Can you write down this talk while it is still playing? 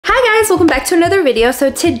guys, welcome back to another video. So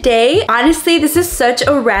today, honestly, this is such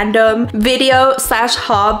a random video slash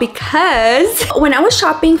haul because when I was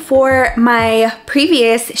shopping for my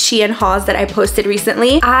previous Shein hauls that I posted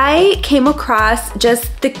recently, I came across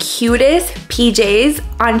just the cutest PJs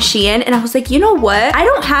on Shein and I was like, you know what? I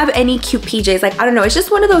don't have any cute PJs. Like, I don't know. It's just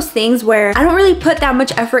one of those things where I don't really put that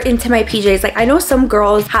much effort into my PJs. Like, I know some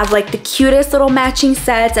girls have like the cutest little matching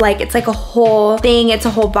sets. Like, it's like a whole thing. It's a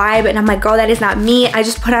whole vibe. And I'm like, girl, that is not me. I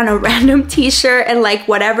just put on a random t-shirt and like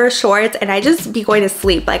whatever shorts and I just be going to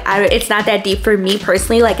sleep. Like, it's not that deep for me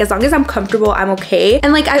personally. Like, as long as I'm comfortable, I'm okay.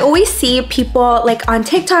 And like, I always see people like on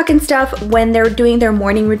TikTok and stuff when they're doing their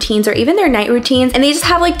morning routines or even their night routines and they just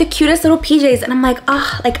have like the cutest little PJs and I'm like,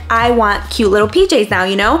 oh, like I want cute little PJs now,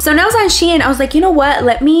 you know? So now I was on Shein, I was like, you know what?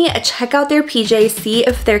 Let me check out their PJs, see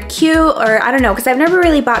if they're cute or I don't know, because I've never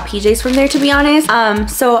really bought PJs from there, to be honest.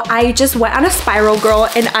 So I just went on a spiral, girl,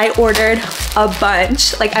 and I ordered a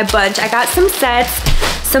bunch, like a bunch. I got some sets,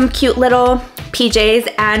 some cute little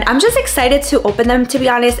PJs, and I'm just excited to open them, to be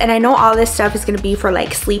honest. And I know all this stuff is gonna be for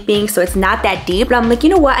like sleeping, so it's not that deep, but I'm like, you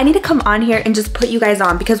know what, I need to come on here and just put you guys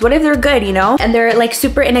on, because what if they're good, you know? And they're like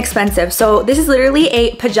super inexpensive. So this is literally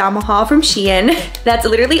a pajama haul from Shein. That's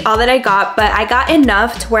literally all that I got, but I got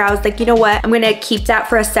enough to where I was like, you know what, I'm gonna keep that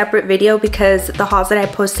for a separate video because the hauls that I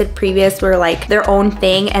posted previous were like their own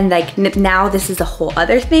thing, and like now this is a whole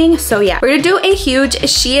other thing. So yeah, we're gonna do a huge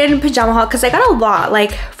Shein pajama haul because I got a lot.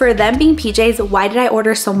 Like, for them being PJs, why did I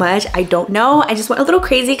order so much? I don't know. I just went a little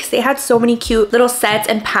crazy because they had so many cute little sets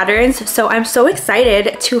and patterns. So I'm so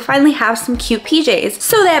excited to finally have some cute PJs.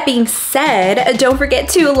 So that being said, don't forget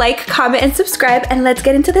to like, comment, and subscribe, and let's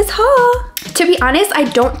get into this haul. To be honest, I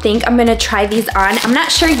don't think I'm gonna try these on. I'm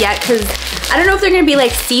not sure yet because I don't know if they're gonna be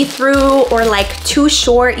like see-through or like too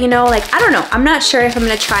short, you know? Like, I don't know. I'm not sure if I'm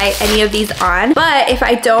gonna try any of these on, but if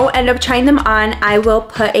I don't end up trying them on, I will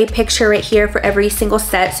put a picture right here for every single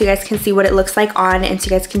set so you guys can see what it looks like on, and so you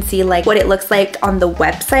guys can see like what it looks like on the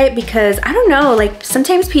website, because I don't know, like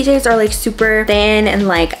sometimes PJs are like super thin and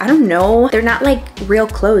like, I don't know, they're not like real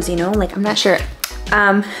clothes, you know? Like, I'm not sure.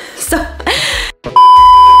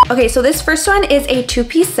 Okay, so this first one is a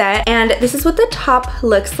two-piece set, and this is what the top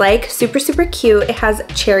looks like. Super, super cute. It has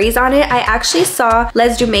cherries on it. I actually saw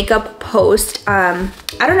Let's Do Makeup post. I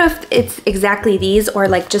don't know if it's exactly these or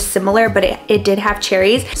like just similar, but it did have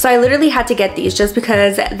cherries. So I literally had to get these just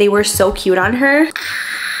because they were so cute on her.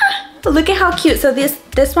 Look at how cute. So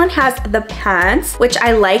this one has the pants, which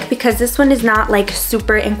I like because this one is not like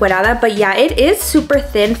super encuerada, but yeah, it is super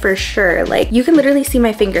thin for sure. Like, you can literally see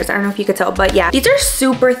my fingers. I don't know if you could tell, but yeah, these are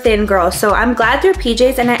super thin, girl. So I'm glad they're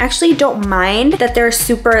PJs, and I actually don't mind that they're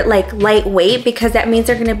super like lightweight because that means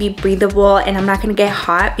they're gonna be breathable and I'm not gonna get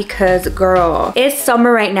hot because, girl, it's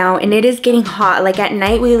summer right now and it is getting hot. Like, at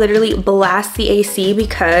night we literally blast the AC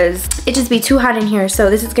because it just be too hot in here. So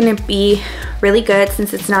this is gonna be really good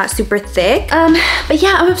since it's not super thick. But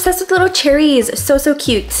yeah, I'm obsessed with little cherries. So, so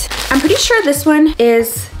cute. I'm pretty sure this one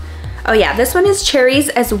is, oh yeah, this one is cherries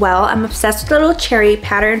as well. I'm obsessed with the little cherry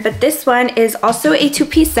pattern, but this one is also a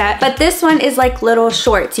two-piece set, but this one is like little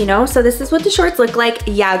shorts, you know? So this is what the shorts look like.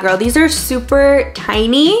 Yeah, girl, these are super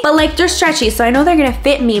tiny, but like they're stretchy, so I know they're gonna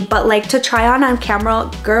fit me, but like to try on camera,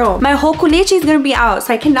 girl, my whole culichi is gonna be out,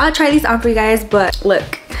 so I cannot try these on for you guys, but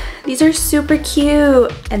look, these are super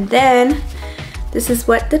cute. And then this is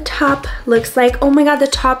what the top looks like. Oh my god, the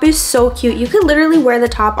top is so cute. You could literally wear the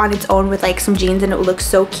top on its own with like some jeans and it would look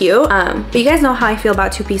so cute. But you guys know how I feel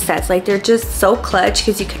about two-piece sets. Like, they're just so clutch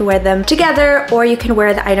because you can wear them together or you can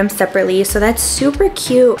wear the items separately. So that's super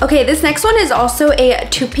cute. Okay, this next one is also a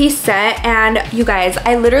two-piece set, and you guys,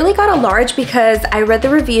 I literally got a large because I read the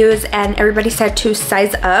reviews and everybody said to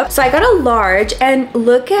size up. So I got a large, and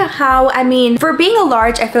look at how, I mean, for being a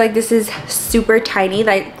large, I feel like this is super tiny.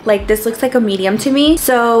 Like this looks like a medium to me.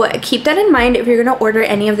 So keep that in mind if you're gonna order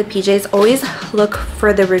any of the PJs. Always look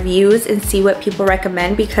for the reviews and see what people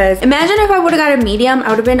recommend, because imagine if I would have got a medium, I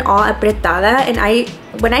would have been all apretada, and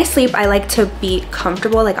when I sleep, I like to be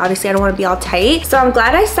comfortable. Like, obviously I don't want to be all tight. So I'm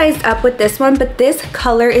glad I sized up with this one, but this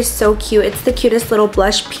color is so cute. It's the cutest little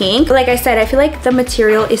blush pink. Like I said, I feel like the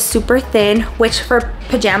material is super thin, which for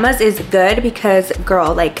pajamas is good because,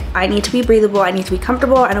 girl, like, I need to be breathable. I need to be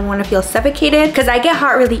comfortable. I don't want to feel suffocated because I get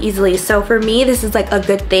hot really easily. So for me, this is like a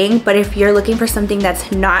good thing. But if you're looking for something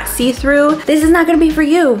that's not see-through, this is not going to be for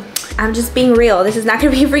you. I'm just being real. This is not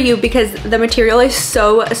going to be for you because the material is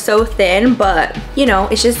so thin, but you know, know,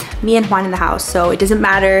 it's just me and Juan in the house, so it doesn't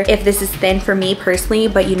matter if this is thin for me personally,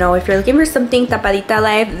 but you know, if you're looking for something tapadita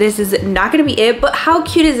life, this is not gonna be it. But how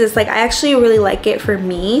cute is this? Like, I actually really like it for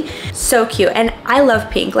me. So cute. And I love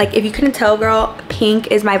pink. Like, if you couldn't tell, girl, pink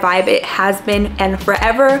is my vibe. It has been and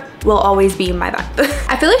forever will always be my vibe.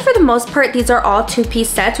 I feel like for the most part, these are all two-piece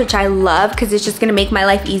sets, which I love because it's just gonna make my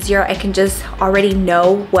life easier. I can just already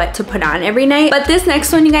know what to put on every night. But this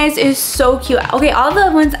next one, you guys, is so cute. Okay, all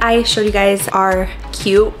the ones I showed you guys are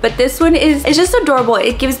cute, but this one is, it's just adorable.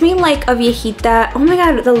 It gives me like a viejita. Oh my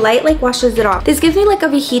god, the light like washes it off. This gives me like a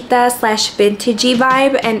viejita slash vintagey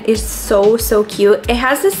vibe, and is so cute. It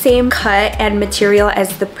has the same cut and material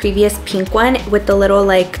as the previous pink one with the little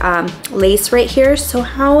like lace right here. So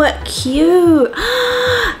how cute.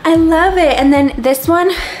 I love it. And then this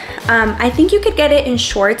one, I think you could get it in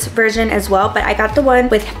shorts version as well, but I got the one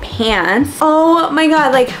with pants. Oh my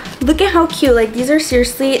god, like look at how cute. Like, these are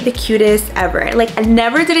seriously the cutest ever. Like, I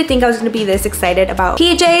never did think I was gonna be this excited about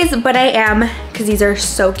PJs, but I am, because these are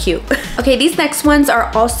so cute. Okay, these next ones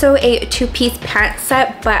are also a two-piece pant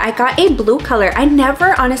set, but I got a blue color. I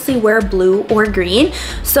never honestly wear blue or green,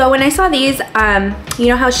 so when I saw these, you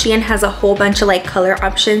know how Shein has a whole bunch of like color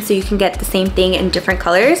options, so you can get the same thing in different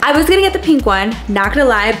colors. I was gonna get the pink one, not gonna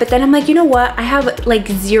lie, but then I'm like, you know what, I have like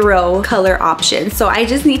 0 color options, so I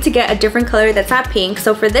just need to get a different color that's not pink.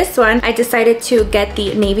 So for this one, I decided to get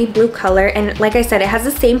the navy blue color, and like I said, it has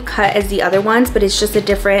the same cut as the other ones, but it's just a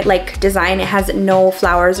different like design. It has no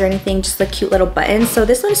flowers or anything, just a cute little button. So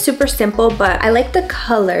this one's super simple, but I like the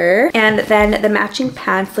color. And then the matching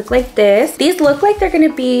pants look like this. These look like they're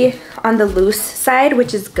gonna be on the loose side,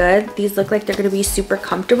 which is good. These look like they're gonna be super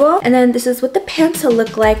comfortable. And then this is what the pants will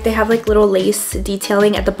look like. They have like little lace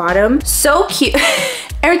detailing at the bottom. So cute.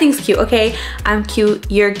 Everything's cute, okay? I'm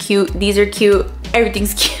cute, you're cute, these are cute,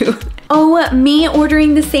 everything's cute. Oh, me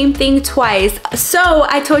ordering the same thing twice. So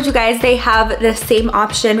I told you guys they have the same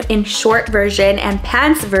option in short version and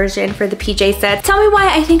pants version for the PJ sets. Tell me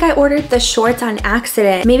why I think I ordered the shorts on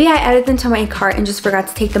accident. Maybe I added them to my cart and just forgot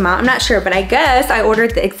to take them out. I'm not sure, but I guess I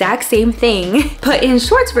ordered the exact same thing, but in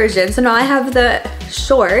shorts version. So now I have the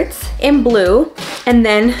shorts in blue and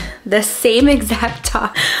then the same exact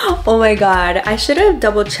top. Oh my god, I should have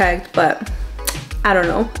double checked, but I don't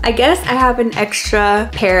know. I guess I have an extra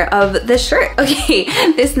pair of the shirt. Okay,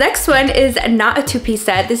 this next one is not a two-piece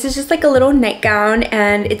set. This is just like a little nightgown,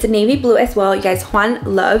 and it's a navy blue as well. You guys, Juan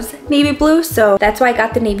loves navy blue, so that's why I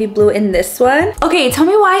got the navy blue in this one. Okay, tell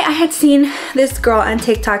me why I had seen this girl on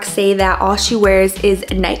TikTok say that all she wears is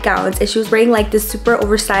nightgowns, and she was wearing like this super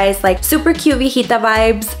oversized, like super cute viejita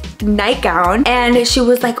vibes nightgown, and she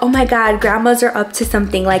was like, oh my god, grandmas are up to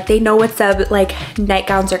something, like they know what's up, like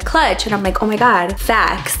nightgowns are clutch. And I'm like, oh my god,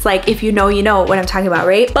 facts. Like, if you know, you know what I'm talking about,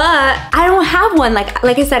 right? But I don't have one. Like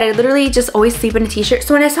I said, I literally just always sleep in a t-shirt.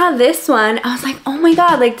 So when I saw this one, I was like, oh my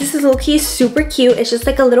god, like this is low-key super cute. It's just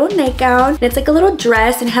like a little nightgown, and it's like a little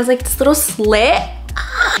dress, and it has like this little slit.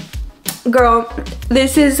 Girl,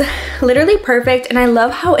 this is literally perfect, and I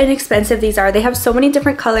love how inexpensive these are. They have so many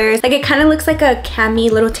different colors. Like, it kind of looks like a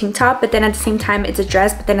cami little tank top, but then at the same time it's a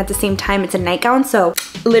dress, but then at the same time it's a nightgown. So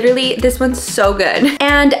literally this one's so good.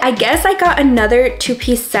 And I guess I got another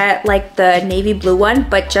two-piece set like the navy blue one,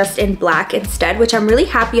 but just in black instead, which I'm really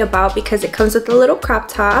happy about because it comes with a little crop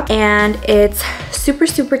top and it's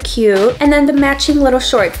super cute. And then the matching little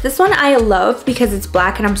shorts. This one I love because it's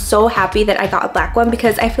black, and I'm so happy that I got a black one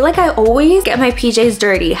because I feel like I always get my PJs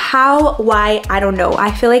dirty. How, why, I don't know.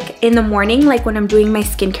 I feel like in the morning, like when I'm doing my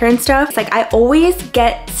skincare and stuff, it's like I always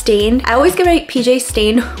get stained. I always get my PJs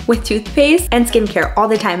stained with toothpaste and skincare all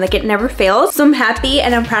the time. Like, it never fails. So I'm happy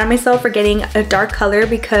and I'm proud of myself for getting a dark color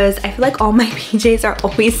because I feel like all my PJs are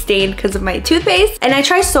always stained because of my toothpaste. And I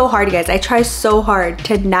try so hard, you guys. I try so hard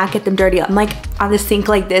to not get them dirty. I'm like on the sink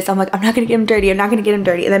like this. I'm like, I'm not gonna get them dirty. I'm not gonna get them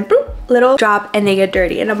dirty. And then boop, little drop and they get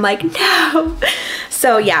dirty. And I'm like, no.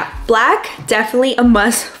 So yeah, black, definitely a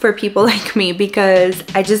must for people like me because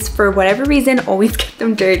I just, for whatever reason, always get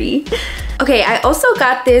them dirty. Okay, I also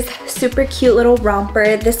got this super cute little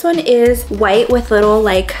romper. This one is white with little,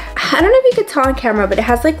 like, I don't know if you could tell on camera, but it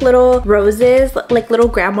has like little roses, like little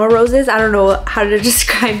grandma roses. I don't know how to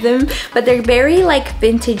describe them, but they're very like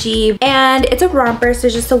vintagey, and it's a romper, so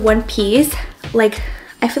it's just a one piece. Like,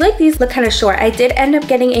 I feel like these look kind of short. I did end up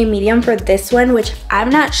getting a medium for this one, which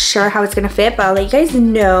I'm not sure how it's gonna fit, but I'll let you guys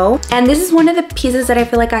know. And this is one of the pieces that I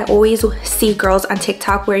feel like I always see girls on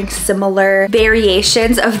TikTok wearing similar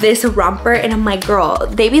variations of this romper, and I'm like, girl,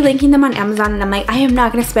 they be linking them on Amazon, and I'm like, I am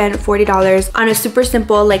not gonna spend $40 on a super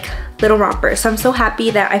simple like little rompers. So I'm so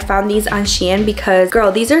happy that I found these on Shein because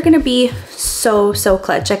girl, these are gonna be so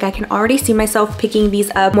clutch. Like I can already see myself picking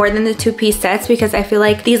these up more than the 2-piece sets because I feel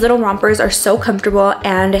like these little rompers are so comfortable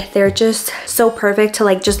and they're just so perfect to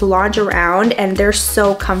like just lounge around, and they're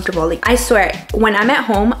so comfortable. Like I swear, when I'm at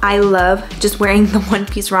home, I love just wearing the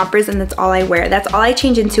 1-piece rompers, and that's all I wear. That's all I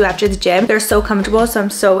change into after the gym. They're so comfortable, so I'm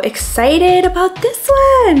so excited about this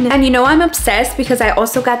one. And you know I'm obsessed because I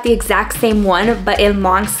also got the exact same one but in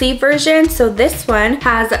long sleeve version. So this one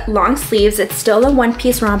has long sleeves. It's still a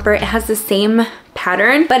 1-piece romper. It has the same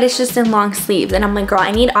pattern, but it's just in long sleeves, and I'm like, girl,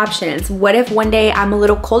 I need options. What if one day I'm a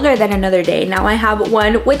little colder than another day? Now I have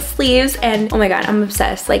one with sleeves, and oh my god, I'm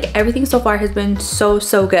obsessed. Like everything so far has been so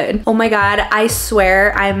good. Oh my god, I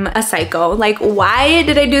swear I'm a psycho. Like why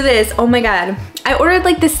did I do this? Oh my god, I ordered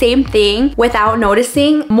like the same thing without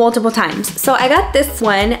noticing multiple times. So I got this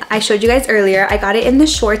one I showed you guys earlier. I got it in the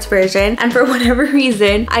shorts version, and for whatever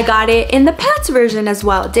reason I got it in the pants version as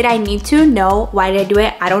well. Did I need to? No. Why did I do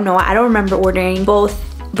it? I don't know. I don't remember ordering both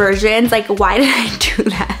versions. Like why did I do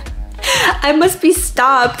that? I must be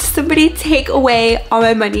stopped. Somebody take away all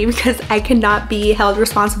my money because I cannot be held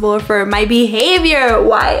responsible for my behavior.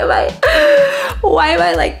 Why am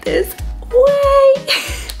I like this? Why?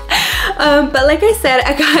 But like I said,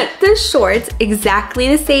 I got the shorts, exactly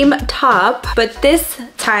the same top, but this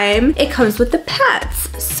time it comes with the pants.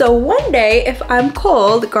 So one day if I'm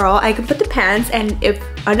cold, girl, I can put the pants, and if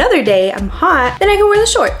another day I'm hot, then I can wear the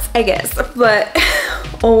shorts, I guess. But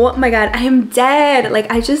oh my god, I am dead.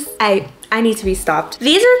 Like I need to be stopped.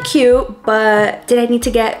 These are cute, but did I need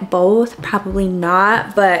to get both? Probably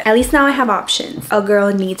not, but at least now I have options. A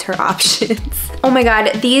girl needs her options. Oh my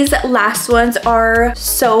god, these last ones are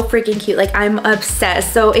so freaking cute. Like I'm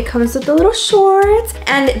obsessed. So it comes with the little shorts,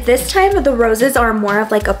 and this time the roses are more of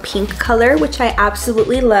like a pink color, which I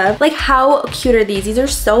absolutely love. Like how cute are these? These are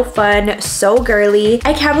so fun, so girly.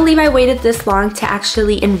 I can't believe I waited this long to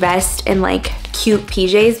actually invest in like cute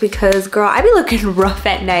PJs because girl, I be looking rough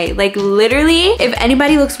at night. Like literally, if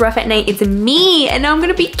anybody looks rough at night, it's me, and now I'm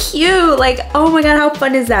gonna be cute. Like oh my god, how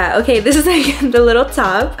fun is that? Okay, this is like the little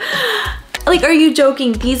top. Like, are you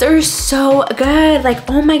joking? These are so good. Like,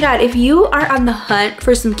 oh my god, if you are on the hunt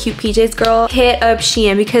for some cute PJs, girl, hit up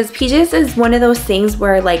Shein, because PJs is one of those things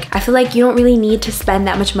where like I feel like you don't really need to spend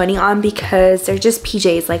that much money on because they're just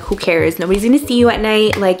PJs. Like who cares? Nobody's gonna see you at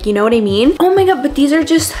night. Like, you know what I mean? Oh my god, but these are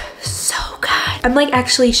just so good. I'm like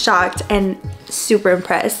actually shocked and super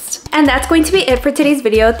impressed. And that's going to be it for today's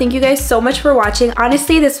video. Thank you guys so much for watching.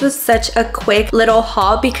 Honestly, this was such a quick little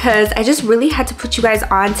haul because I just really had to put you guys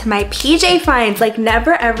on to my PJ finds. Like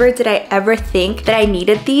never ever did I ever think that I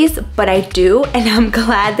needed these, but I do, and I'm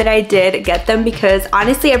glad that I did get them because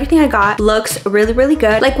honestly everything I got looks really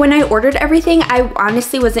good. Like when I ordered everything, I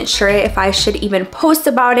honestly wasn't sure if I should even post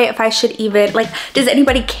about it, if I should even like, does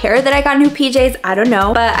anybody care that I got new PJs? I don't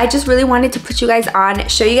know, but I just really wanted to put you guys on,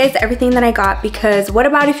 show you guys everything that I got, because what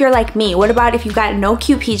about if you're like me? What about if you got no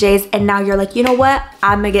cute PJs and now you're like, you know what?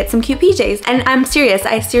 I'm gonna get some cute PJs. And I'm serious,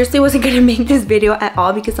 I seriously wasn't gonna make this video at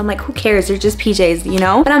all because I'm like, who cares? They're just PJs, you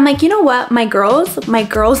know? But I'm like, you know what? My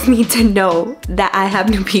girls need to know that I have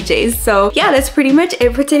new PJs. So yeah, that's pretty much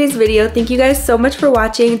it for today's video. Thank you guys so much for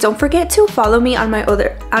watching. Don't forget to follow me on my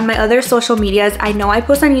other social medias. I know I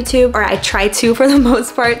post on YouTube, or I try to for the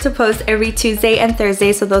most part to post every Tuesday and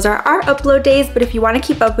Thursday. So those are our upload days. But if you want to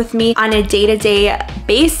keep up with me on a day-to-day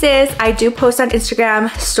basis, I do post on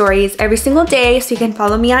Instagram stories every single day. So you can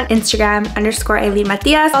follow me on Instagram _Aileen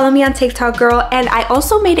Matias. Follow me on TikTok, girl. And I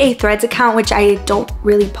also made a Threads account, which I don't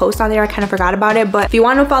really post on there. I kind of forgot about it. But if you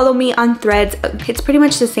want to follow me on Threads, it's pretty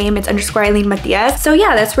much the same. It's _Aileen Matias. So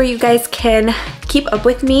yeah, that's where you guys can keep up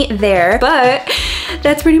with me there. But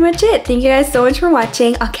that's pretty much it. Thank you guys so much for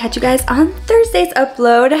watching. I'll catch you guys on Thursday's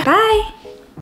upload. Bye!